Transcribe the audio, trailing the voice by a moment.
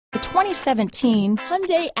2017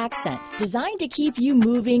 Hyundai Accent. Designed to keep you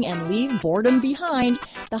moving and leave boredom behind,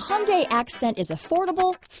 the Hyundai Accent is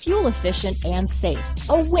affordable, fuel efficient, and safe.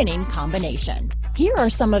 A winning combination. Here are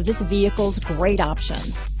some of this vehicle's great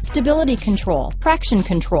options: stability control, traction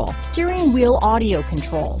control, steering wheel audio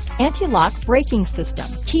controls, anti-lock braking system,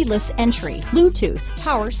 keyless entry, Bluetooth,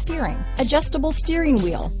 power steering, adjustable steering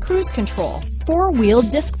wheel, cruise control, four-wheel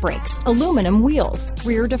disc brakes, aluminum wheels,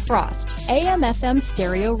 rear defrost, AM/FM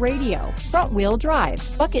stereo radio, front-wheel drive,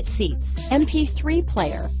 bucket seats, MP3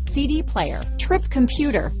 player, CD player, trip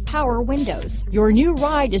computer, power windows. Your new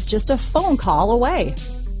ride is just a phone call away.